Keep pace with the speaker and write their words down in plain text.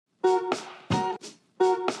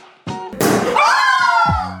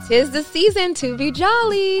'Tis the season to be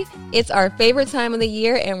jolly. It's our favorite time of the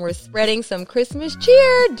year, and we're spreading some Christmas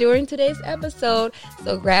cheer during today's episode.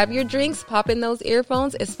 So grab your drinks, pop in those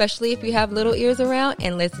earphones, especially if you have little ears around,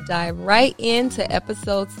 and let's dive right into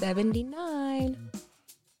episode 79.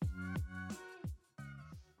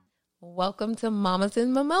 Welcome to Mamas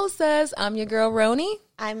and Mimosas. I'm your girl, Roni.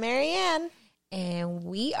 I'm Marianne. And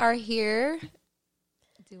we are here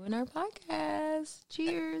doing our podcast.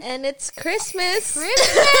 Cheers. And it's Christmas.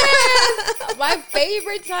 My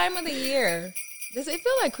favorite time of the year. Does it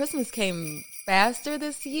feel like Christmas came faster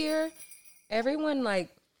this year?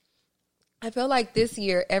 I feel like this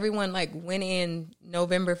year, everyone went in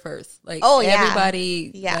November 1st.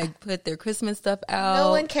 Everybody put their Christmas stuff out. No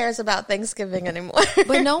one cares about Thanksgiving anymore.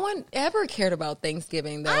 But no one ever cared about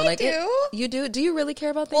Thanksgiving, though. I do. You do? Do you really care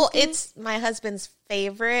about Thanksgiving? Well, it's my husband's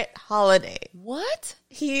favorite holiday. What?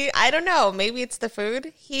 I don't know. Maybe it's the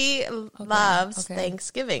food. He loves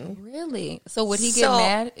Thanksgiving. Really? So would he get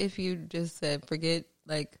mad if you just said, forget,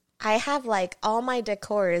 I have, all my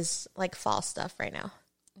decor is, fall stuff right now.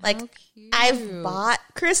 I've bought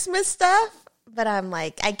Christmas stuff, but I'm I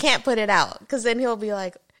can't put it out because then he'll be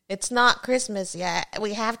like, it's not Christmas yet.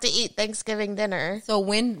 We have to eat Thanksgiving dinner. So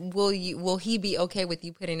when will he be okay with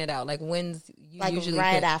you putting it out? When's you usually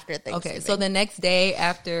right after Thanksgiving. Okay, so the next day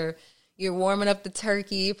after you're warming up the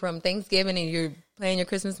turkey from Thanksgiving and you're playing your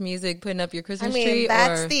Christmas music, putting up your Christmas tree?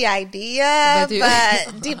 That's the idea,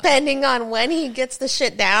 but depending on when he gets the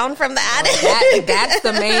shit down from the attic. That's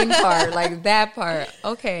the main part, that part.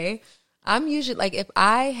 Okay. I'm usually, if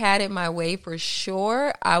I had it my way for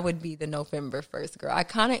sure, I would be the November 1st girl. I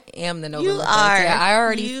kind of am the November 1st. Yeah, I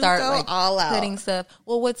already start, all out. Putting stuff.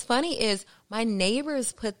 Well, what's funny is my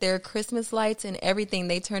neighbors put their Christmas lights and everything.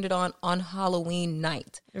 They turned it on Halloween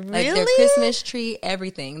night. Really? Their Christmas tree,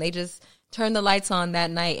 everything. They just turned the lights on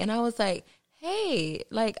that night. And I was like, hey,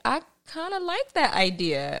 I kind of like that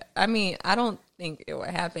idea. I mean, I don't think it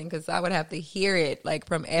would happen because I would have to hear it,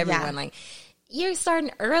 from everyone. Yeah. You're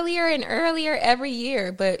starting earlier and earlier every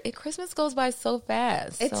year, but Christmas goes by so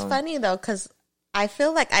fast. It's funny, though, because I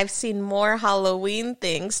feel like I've seen more Halloween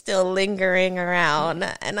things still lingering around.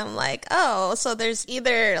 And I'm like, oh, so there's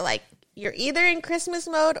either, you're either in Christmas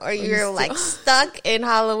mode or you're, stuck in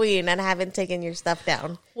Halloween and haven't taken your stuff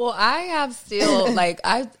down. Well, I have still,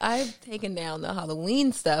 I've taken down the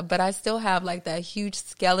Halloween stuff, but I still have, that huge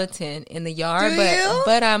skeleton in the yard.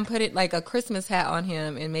 But I'm putting, a Christmas hat on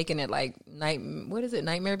him and making it,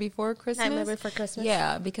 Nightmare Before Christmas? Nightmare Before Christmas?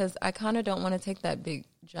 Yeah, because I kind of don't want to take that big,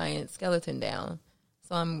 giant skeleton down.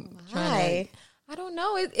 So I'm trying to... I don't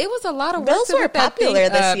know. It was a lot of work. Those were popular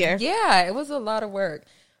this year. Yeah, it was a lot of work.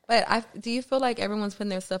 But do you feel like everyone's putting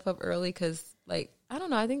their stuff up early? Because, I don't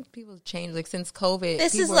know. I think people change. Since COVID.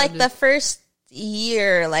 This is the first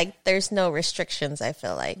year, there's no restrictions, I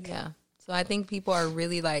feel like. Yeah. So I think people are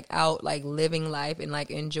really, out, living life and,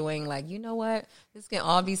 enjoying, you know what? This can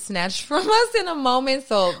all be snatched from us in a moment.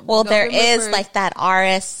 So, well, there is, that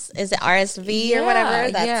is it RSV or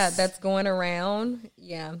whatever? That's going around.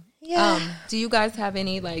 Yeah. Yeah. Do you guys have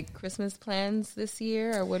any Christmas plans this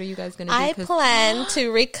year, or what are you guys going to do? I plan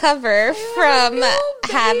to recover from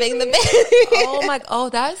having the baby. Oh,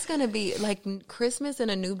 that's going to be Christmas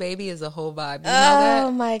and a new baby is a whole vibe. You know that?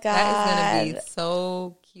 Oh my God. That is going to be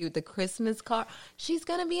so cute. The Christmas card. She's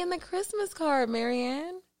going to be in the Christmas card,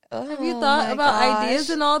 Marianne. Have you thought about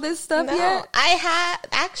ideas and all this stuff yet?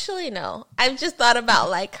 No. I've just thought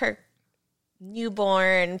about her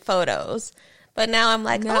newborn photos. But now I'm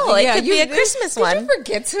it could be a Christmas one. Did you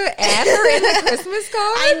forget to add her in the Christmas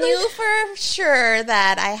card? I knew for sure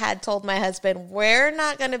that I had told my husband, we're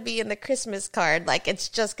not going to be in the Christmas card. It's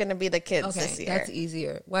just going to be the kids this year. That's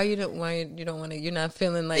easier. Why you don't want to, you're not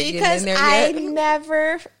feeling because getting in there yet? I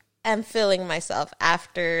never am feeling myself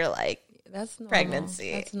after that's normal.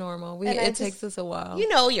 Pregnancy. That's normal. It takes us a while.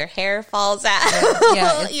 Your hair falls out.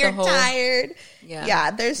 Yeah, you're tired.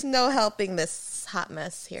 Yeah, there's no helping this hot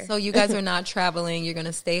mess here. So you guys are not traveling. You're going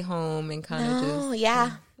to stay home and kind of just...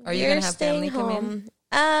 yeah. Are you going to have family come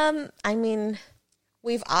in? I mean,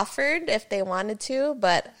 we've offered if they wanted to,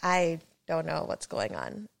 but I don't know what's going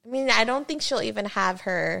on. I mean, I don't think she'll even have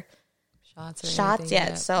her shots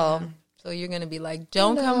yet. So... Yeah. So you're going to be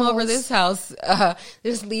don't come over this house.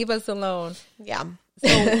 Just leave us alone. Yeah.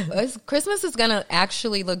 So Christmas is going to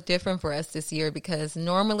actually look different for us this year because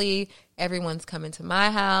normally everyone's coming to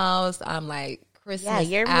my house. I'm Christmas yeah,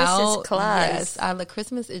 you're out. Mrs. Claus. Yes,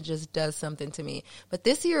 Christmas, it just does something to me. But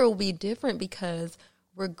this year will be different because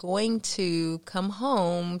we're going to come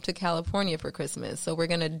home to California for Christmas. So we're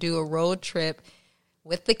going to do a road trip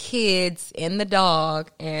with the kids and the dog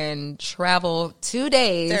and travel 2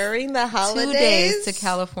 days during the holidays, 2 days to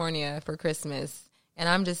California for Christmas. And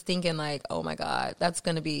I'm just thinking like, oh my God, that's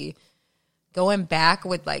going to be going back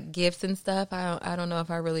with like gifts and stuff. I don't know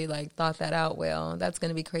if I really like thought that out well. That's going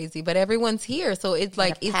to be crazy, but everyone's here. So it's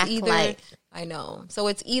like, it's either, light. I know. So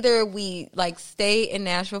it's either we like stay in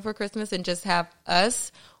Nashville for Christmas and just have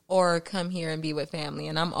us, or come here and be with family.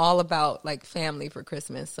 And I'm all about like family for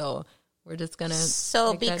Christmas. So we're just going to.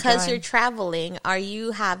 So because you're traveling, are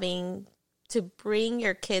you having to bring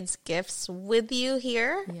your kids' gifts with you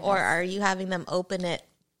here? Yes. Or are you having them open it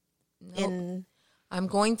in? I'm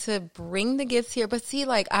going to bring the gifts here. But see,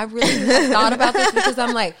 like, I really have thought about this because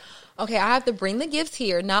I'm like, okay, I have to bring the gifts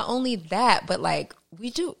here. Not only that, but like, we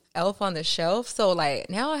do Elf on the Shelf. So like,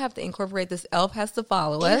 now I have to incorporate this. Elf has to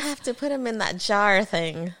follow us. You have to put him in that jar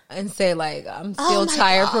thing. And say like, I'm still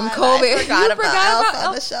tired from COVID. I forgot about Elf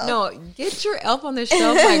on the Shelf. No, get your Elf on the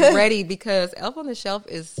Shelf like ready, because Elf on the Shelf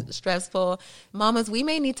is stressful. Mamas, we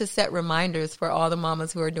may need to set reminders for all the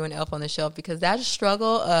mamas who are doing Elf on the Shelf, because that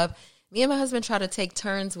struggle of, me and my husband try to take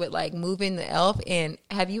turns with like moving the elf. And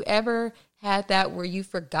have you ever had that where you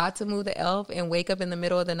forgot to move the elf and wake up in the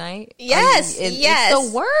middle of the night? Yes, yes.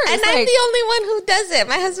 It's the worst. And I'm the only one who does it.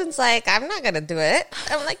 My husband's like, I'm not going to do it.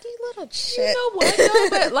 I'm like, you little shit. You know what? No,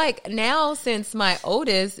 but like now, since my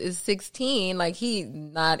oldest is 16, like he's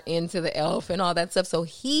not into the elf and all that stuff. So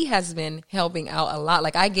he has been helping out a lot.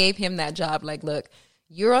 Like I gave him that job. Like, look,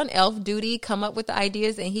 you're on elf duty, come up with the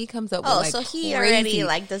ideas, and he comes up with like so he crazy. Already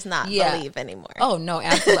like does not believe anymore. Oh no,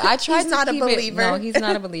 absolutely. I tried he's to not keep a believer. No, he's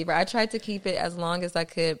not a believer. I tried to keep it as long as I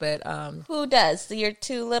could, but who does? Your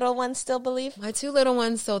two little ones still believe? My two little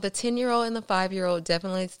ones, so the 10-year-old and the 5-year-old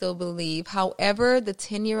definitely still believe. However, the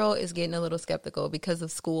 10-year-old is getting a little skeptical because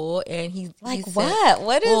of school, and he what? Said,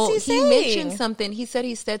 what is he saying? He mentioned something. He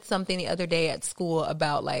said something the other day at school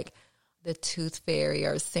about like the tooth fairy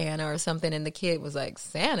or Santa or something, and the kid was like,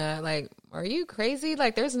 Santa? Like, are you crazy?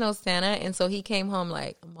 Like, there's no Santa. And so he came home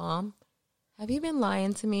like, Mom, have you been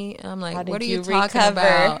lying to me? And I'm like, what are you talking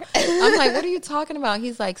about? I'm like, what are you talking about?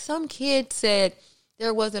 He's like, some kid said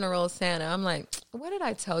there wasn't a real Santa. I'm like, what did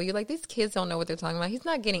I tell you? Like, these kids don't know what they're talking about. He's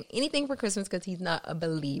not getting anything for Christmas because he's not a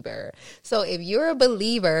believer. So if you're a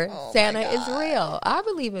believer, Santa is real. I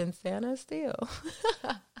believe in Santa still.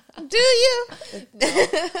 Do you? No.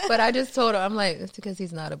 But I just told her, I'm like, it's because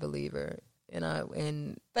he's not a believer.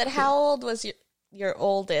 But how old was your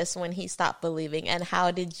oldest when he stopped believing, and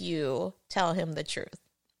how did you tell him the truth?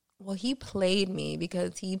 Well, he played me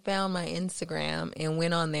because he found my Instagram and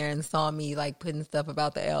went on there and saw me like putting stuff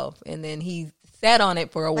about the elf, and then he sat on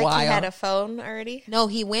it for a while. He had a phone already? No,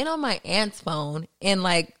 he went on my aunt's phone and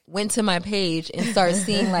like went to my page and started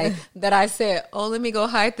seeing like that I said, oh, let me go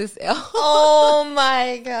hide this elf. Oh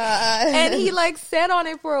my God. And he like sat on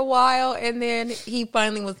it for a while, and then he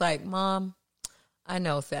finally was like, Mom, I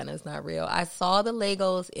know Santa's not real. I saw the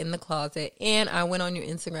Legos in the closet, and I went on your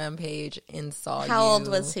Instagram page and saw How old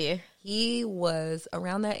was he? He was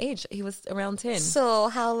around that age. He was around 10. So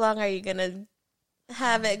how long are you going to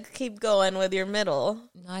have it keep going with your middle?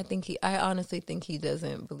 No, I honestly think he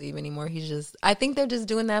doesn't believe anymore. I think they're just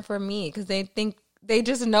doing that for me because they think they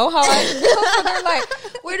just know how I feel. So they're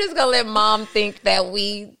like, we're just going to let Mom think that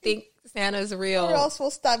we think Santa's real. Or else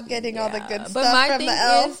we'll stop getting all the good stuff but my from thing the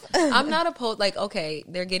elf. Is, I'm not opposed. Like, okay,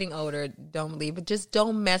 they're getting older. Don't believe, but just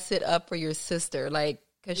don't mess it up for your sister. Like,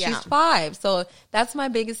 because she's 5. So that's my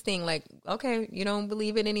biggest thing. Like, okay, you don't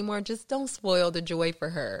believe it anymore. Just don't spoil the joy for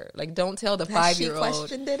her. Like, don't tell the 5-year-old. Has she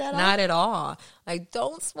questioned it at all? Not at all. Like,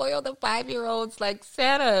 don't spoil the 5-year-olds like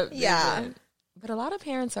Santa. Yeah. But a lot of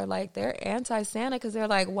parents are like, they're anti-Santa because they're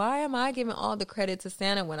like, why am I giving all the credit to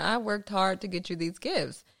Santa when I worked hard to get you these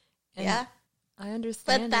gifts? And yeah. I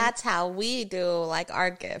understand. But that's how we do like our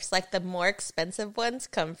gifts. Like the more expensive ones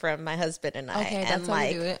come from my husband and I. Okay, that's how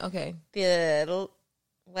we do it. Okay. The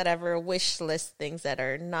whatever wish list things that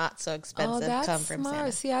are not so expensive come from smart.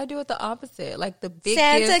 Santa. See, I do it the opposite. Like the big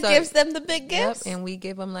Santa gives them the big gifts. Yep, and we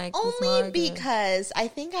give them like only because I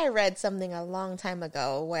think I read something a long time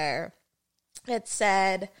ago where it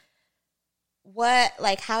said,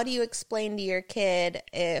 how do you explain to your kid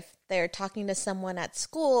if they're talking to someone at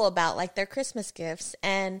school about like their Christmas gifts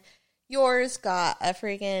and yours got a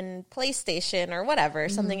freaking PlayStation or whatever,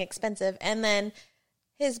 something expensive, and then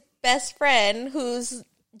his best friend who's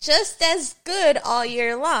just as good all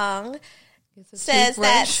year long says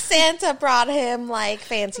that Santa brought him like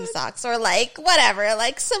fancy socks or like whatever,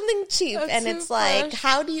 like something cheap. And it's like,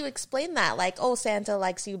 how do you explain that? Like, oh, Santa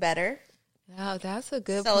likes you better. Oh, that's a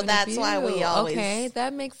good point. So that's why we always... Okay,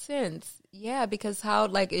 that makes sense. Yeah, because how,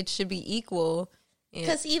 like, it should be equal.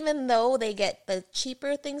 Because even though they get the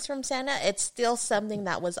cheaper things from Santa, it's still something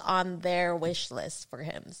that was on their wish list for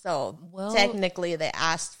him. So technically they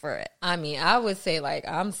asked for it. I mean, I would say, like,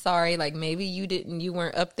 I'm sorry, like, maybe you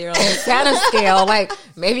weren't up there on the Santa scale. Like,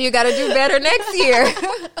 maybe you got to do better next year.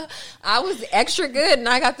 I was extra good and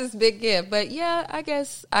I got this big gift. But yeah, I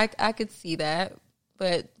guess I could see that.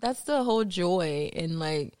 But that's the whole joy in,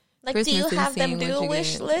 like Christmas, do you have them do a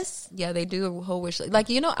wish list? Yeah, they do a whole wish list.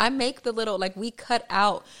 Like, I make the little, like, we get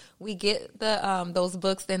the those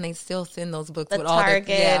books, then they still send those books with Target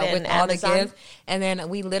and all Amazon. the gifts. And then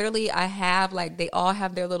I have, like, they all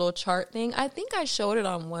have their little chart thing. I think I showed it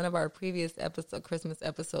on one of our previous Christmas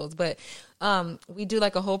episodes. But we do,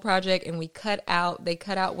 like, a whole project, and they cut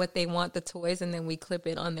out what they want, the toys, and then we clip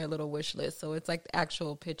it on their little wish list. So it's like the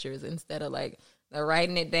actual pictures instead of, like, they're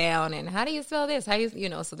writing it down, and how do you spell this? So they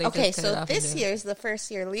just cut it off. This year is the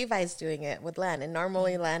first year Levi's doing it with Landon.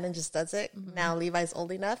 Normally Landon just does it. Mm-hmm. Now Levi's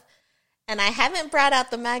old enough. And I haven't brought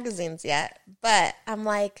out the magazines yet, but I'm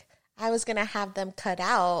like, I was going to have them cut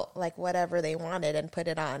out like whatever they wanted and put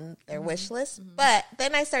it on their wish list. Mm-hmm. But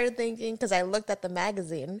then I started thinking, because I looked at the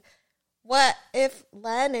magazine, what if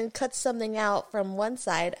Landon cut something out from one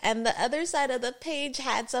side and the other side of the page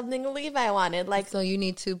had something Levi wanted? Like, so you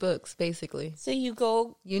need 2 books, basically. So you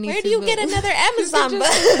go, where do you get another Amazon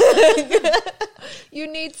book?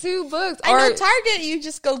 You need 2 books. I know Target, you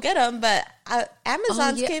just go get them, but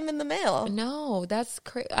Amazon's came in the mail. No, that's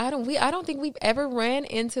crazy. I don't think we've ever ran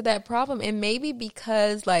into that problem, and maybe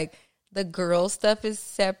because, like, the girl stuff is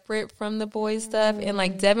separate from the boy stuff, and,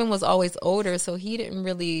 like, Devin was always older, so he didn't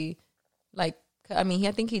really. Like, I mean,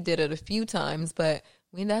 I think he did it a few times, but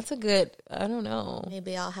I mean, that's a good, I don't know.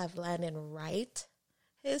 Maybe I'll have Landon write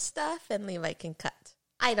his stuff and Levi can cut.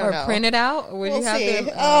 I don't know. Or print it out? Or would you have see.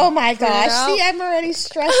 to, oh my gosh. See, I'm already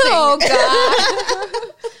stressing. Oh,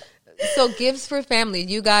 God. So gifts for family.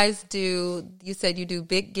 You guys you said you do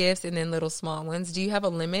big gifts and then little small ones. Do you have a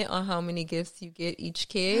limit on how many gifts you get each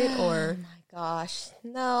kid? Or? Oh my gosh.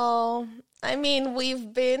 No. I mean,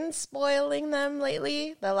 we've been spoiling them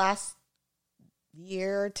lately, the last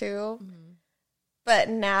year or 2. Mm-hmm. But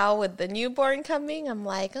now with the newborn coming, I'm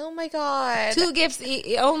like, oh my God. 2 gifts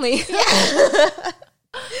only. Yeah.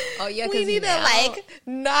 Oh yeah, we need to like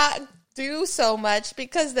not do so much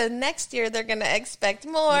because the next year they're gonna expect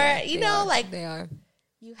more. Yeah, like they are.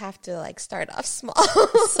 You have to like start off small.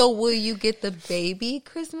 So will you get the baby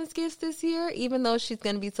Christmas gifts this year? Even though she's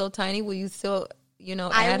gonna be so tiny, will you still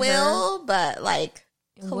add I will, her? but like.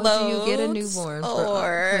 What do you get a newborn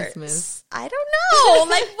for Christmas? I don't know.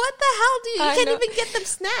 Like, what the hell do you can't even get them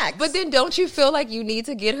snacks. But then don't you feel like you need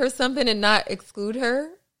to get her something and not exclude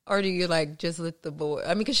her? Or do you like just let the boy? I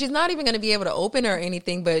mean, because she's not even going to be able to open or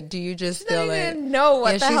anything. But do you just feel like even know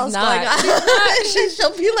what the hell's going on?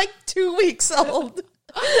 She'll be like 2 weeks old.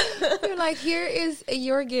 You're like, here is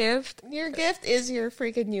your gift. Your gift is your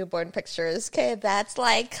freaking newborn pictures. Okay, that's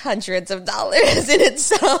like hundreds of dollars in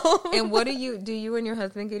itself. And what do you and your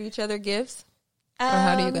husband get each other gifts? Or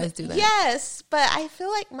how do you guys do that? Yes, but I feel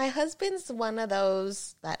like my husband's one of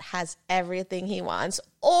those that has everything he wants.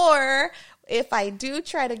 Or if I do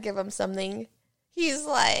try to give him something, he's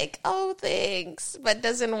like, oh, thanks, but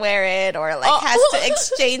doesn't wear it or like has to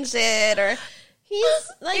exchange it or...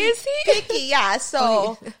 He's like picky, yeah.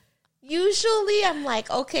 So usually I'm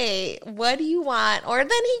like, okay, what do you want? Or then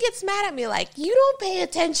he gets mad at me like, you don't pay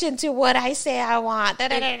attention to what I say I want. Da,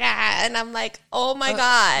 da, da, da. And I'm like, oh my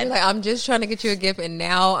God. You're like, I'm just trying to get you a gift and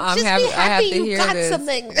now I have to hear this.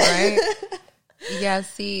 Something. Right? Yeah,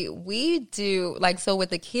 see, we do like, so with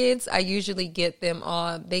the kids, I usually get them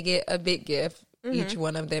they get a big gift, each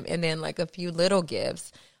one of them, and then like a few little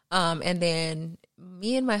gifts. And then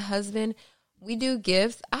me and my husband, we do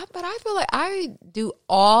gifts, but I feel like I do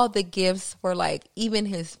all the gifts for like even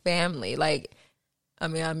his family. Like, I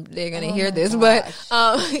mean, they're gonna hear this, but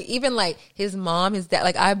even like his mom, his dad,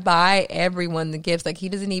 like I buy everyone the gifts. Like he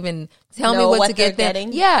doesn't even tell me what to get them.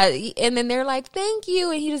 Getting. Yeah, and then they're like, "Thank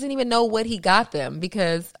you," and he doesn't even know what he got them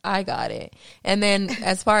because I got it. And then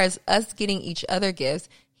as far as us getting each other gifts,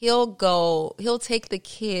 he'll take the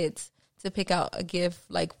kids to pick out a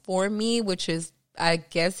gift like for me, which is. I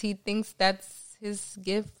guess he thinks that's his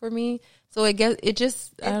gift for me. So I guess I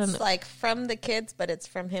don't know. It's like from the kids, but it's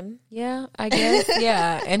from him. Yeah, I guess.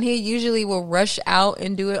 Yeah. And he usually will rush out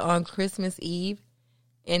and do it on Christmas Eve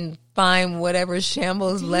and find whatever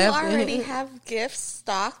shambles left. You already have gifts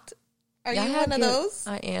stocked? Are you one of those?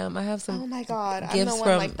 I am. I have some. Oh my God. I'm the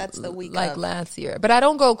one like that's the week like last year. But I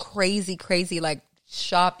don't go crazy like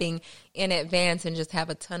shopping in advance and just have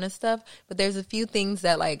a ton of stuff. But there's a few things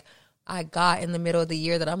that like I got in the middle of the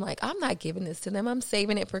year that I'm like, I'm not giving this to them. I'm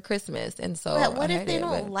saving it for Christmas. And so, but what if they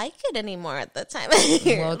don't like it anymore at the time of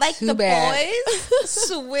year? Well, like the bad. boys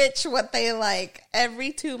switch what they like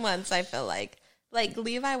every 2 months. I feel like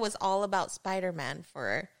Levi was all about Spider-Man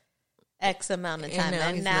for X amount of time,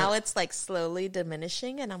 and now it's like slowly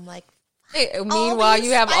diminishing. And I'm like, meanwhile,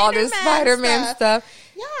 you have all this Spider-Man stuff.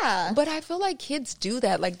 Yeah. But I feel like kids do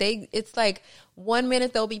that. Like it's like 1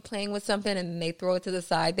 minute they'll be playing with something and then they throw it to the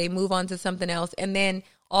side. They move on to something else. And then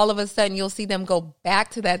all of a sudden you'll see them go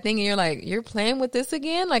back to that thing and you're like, you're playing with this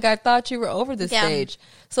again? Like I thought you were over this stage.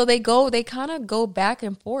 So they kind of go back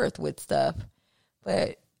and forth with stuff.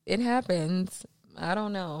 But it happens. I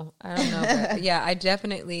don't know. But yeah, I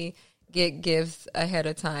definitely get gifts ahead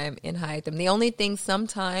of time and hide them. The only thing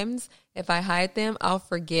sometimes if I hide them, I'll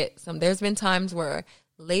forget some. There's been times where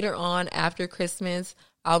later on after Christmas,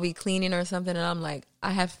 I'll be cleaning or something and I'm like,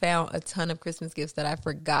 I have found a ton of Christmas gifts that I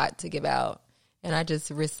forgot to give out. And I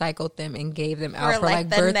just recycled them and gave them out for like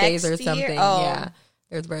birthdays or something. Oh. Yeah,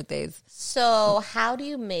 there's birthdays. So how do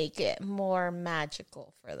you make it more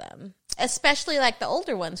magical for them? Especially like the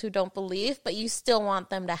older ones who don't believe, but you still want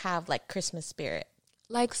them to have like Christmas spirit.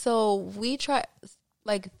 Like, so we try,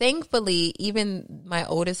 like, thankfully, even my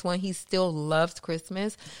oldest one, he still loves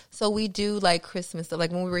Christmas. So we do like Christmas. So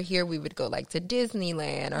like when we were here, we would go like to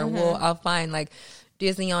Disneyland or I'll find like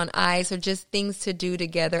Disney on Ice or just things to do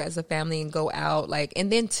together as a family and go out. Like,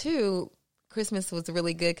 and then too, Christmas was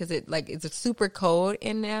really good because it's super cold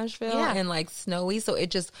in Nashville and like snowy. So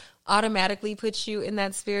it just automatically puts you in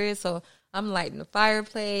that spirit. So I'm lighting the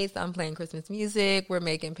fireplace. I'm playing Christmas music. We're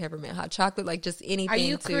making peppermint hot chocolate, like just anything. Are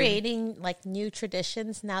you creating like new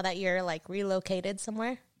traditions now that you're like relocated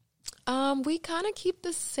somewhere? We kind of keep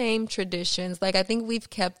the same traditions. Like I think we've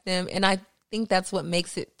kept them, and I think that's what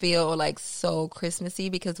makes it feel like so Christmassy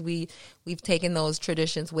because we've taken those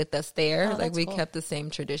traditions with us there. Like we kept the same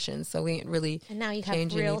traditions, so we didn't really and now you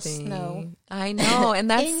have real anything. Snow. I know, and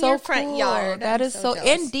that's in so your front cool. yard. That is so,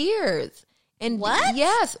 and deers. And what?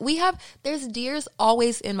 Yes, there's deers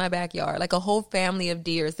always in my backyard, like a whole family of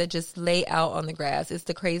deers that just lay out on the grass. It's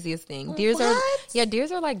the craziest thing. Deers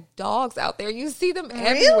are like dogs out there. You see them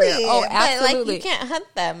everywhere. Really? Oh, absolutely. But, like, you can't hunt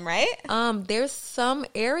them, right? There's some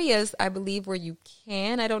areas I believe where you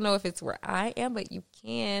can. I don't know if it's where I am, but you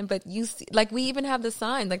can. But you see, like we even have the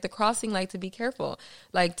sign, like the crossing light to be careful,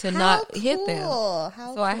 like to not hit them.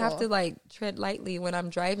 So I have to like tread lightly when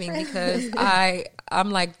I'm driving because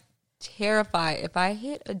I'm like terrified. If I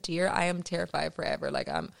hit a deer, I am terrified forever. Like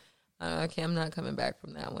I'm not coming back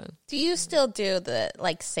from that one. Do you still do the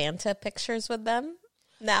like Santa pictures with them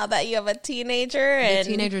now that you have a teenager? And the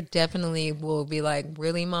teenager definitely will be like,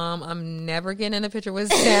 really, Mom? I'm never getting in a picture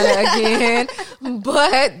with Santa again.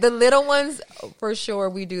 But the little ones, for sure,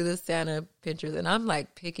 we do the Santa pictures. And I'm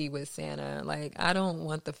like picky with Santa. Like, I don't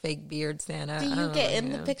want the fake beard Santa. Do you get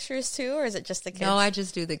in the pictures too, or is it just the kids? No, I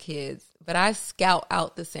just do the kids. But I scout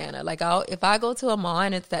out the Santa. Like, if I go to a mall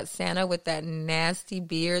and it's that Santa with that nasty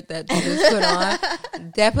beard that they just put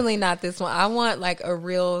on, definitely not this one. I want like a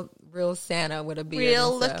real Santa with a beard.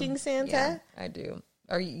 Real looking Santa? Yeah, I do.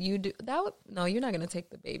 Or you do that? No, you're not going to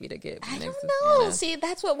take the baby to get I next don't to know. Santa. See,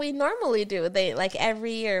 that's what we normally do. They like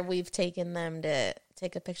every year we've taken them to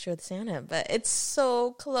take a picture with Santa, but it's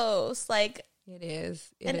so close. Like it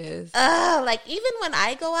is. It is. Like even when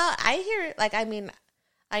I go out, I hear like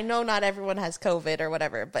I know not everyone has COVID or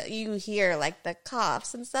whatever, but you hear like the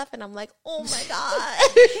coughs and stuff, and I'm like, oh my God.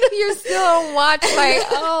 You're still on watch like,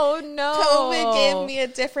 oh no. COVID gave me a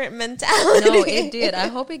different mentality. No, it did. I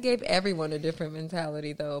hope it gave everyone a different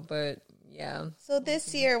mentality though, but yeah. So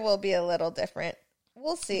this year will be a little different.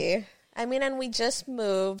 We'll see. I mean, and we just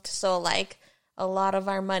moved, so like a lot of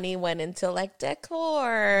our money went into like decor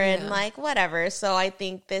and like whatever. So I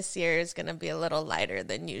think this year is going to be a little lighter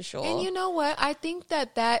than usual. And you know what? I think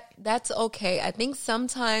that's okay. I think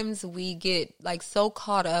sometimes we get like so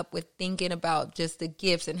caught up with thinking about just the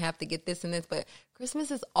gifts and have to get this and this. But Christmas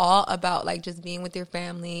is all about like just being with your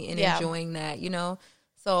family and enjoying that, you know?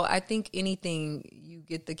 So I think anything you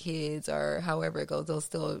get the kids or however it goes, they'll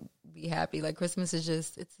still be happy. Like Christmas is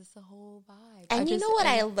just a whole vibe. And you know what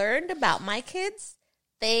I learned about my kids?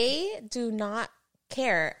 They do not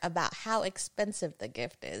care about how expensive the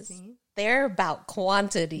gift is. See? They're about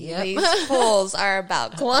quantity. Yep. These pulls are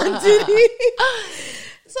about quantity.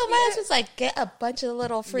 So my husband's like, get a bunch of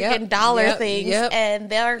little freaking dollar things, and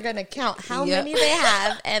they're going to count how many they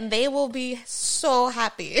have, and they will be so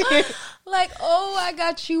happy. Like, oh, I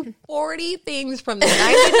got you 40 things from the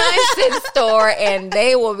 99-cent store, and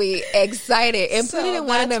they will be excited. And So put it in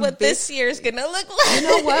one of them. that's what this year's going to look like. You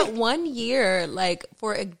know what? One year, like,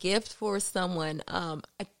 for a gift for someone,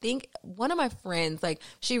 I think one of my friends, like,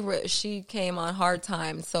 she came on hard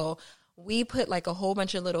times, so we put like a whole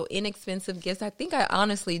bunch of little inexpensive gifts. I think I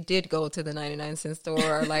honestly did go to the 99-cent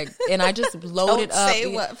store, like, and I just loaded Don't up.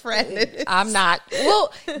 say what friend it is. I'm not.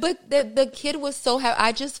 Well, but the kid was so happy.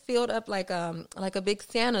 I just filled up like a big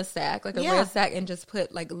Santa sack, like a red sack, and just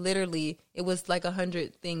put like literally it was like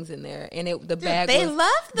 100 things in there, and the bag. They was,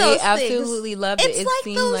 love those. They absolutely loved it. It's It like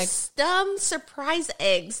seemed those like dumb surprise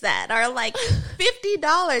eggs that are like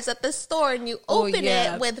 $50 at the store, and you open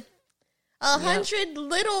it with 100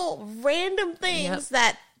 little random things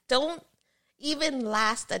that don't even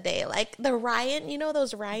last a day. Like the Ryan, you know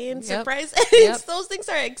those Ryan surprise eggs? Those things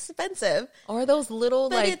are expensive. Or those little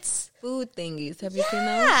But like it's food thingies. Have you seen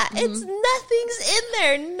those? Yeah, it's nothing's in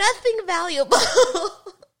there. Nothing valuable.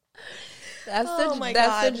 That's my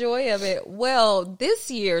that's the God. joy of it. Well, this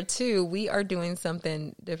year too, we are doing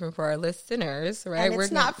something different for our listeners, right? And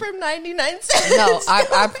it's not from 99 cents. No,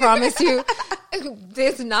 I promise you,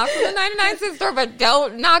 it's not from the 99-cent store, but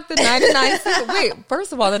don't knock the 99 cents. Wait,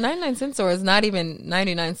 first of all, the 99-cent store is not even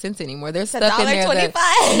 99 cents anymore. There's stuff in there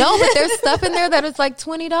 $1.25. no, but there's stuff in there that is like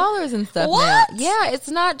 $20 and stuff What? now. Yeah, it's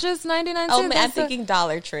not just 99 cents. Oh, man, I'm thinking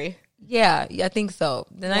Dollar Tree. Yeah, I think so.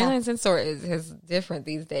 The 99-cent store is different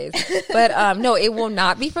these days. But no, it will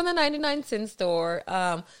not be from the 99-cent store.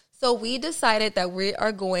 So we decided that we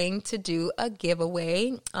are going to do a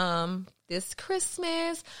giveaway this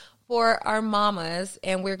Christmas for our mamas,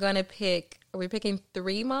 and we're picking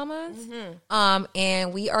 3 mamas.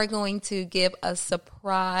 And we are going to give a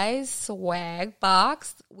surprise swag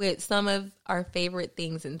box with some of our favorite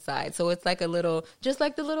things inside. So it's like a little, just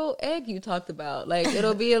like the little egg you talked about. Like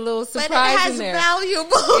it'll be a little surprise in there. But it has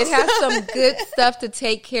valuables. It has some good stuff to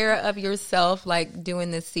take care of yourself, like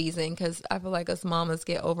during this season, because I feel like us mamas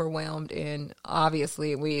get overwhelmed, and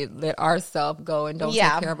obviously we let ourselves go and don't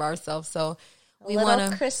take care of ourselves. So we want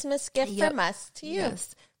a Christmas gift from us to you.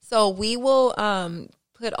 Yes. So we will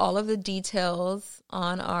put all of the details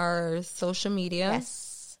on our social media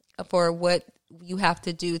for what you have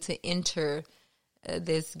to do to enter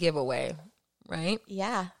this giveaway, right?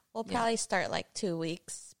 Yeah. We'll probably start like 2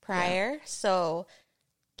 weeks prior. So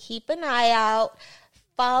keep an eye out.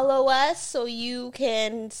 Follow us so you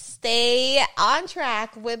can stay on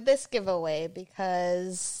track with this giveaway,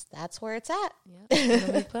 because that's where it's at. Yeah,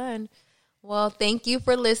 it'll be fun. Well, thank you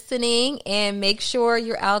for listening, and make sure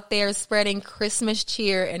you're out there spreading Christmas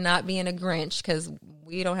cheer and not being a Grinch, because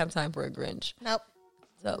we don't have time for a Grinch. Nope.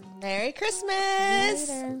 So, Merry Christmas.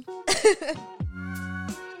 later.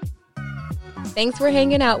 Thanks for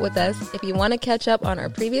hanging out with us. If you want to catch up on our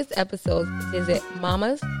previous episodes, visit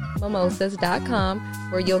mamasmimosas.com,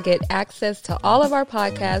 where you'll get access to all of our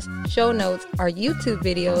podcasts, show notes, our YouTube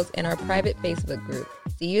videos, and our private Facebook group.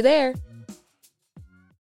 See you there.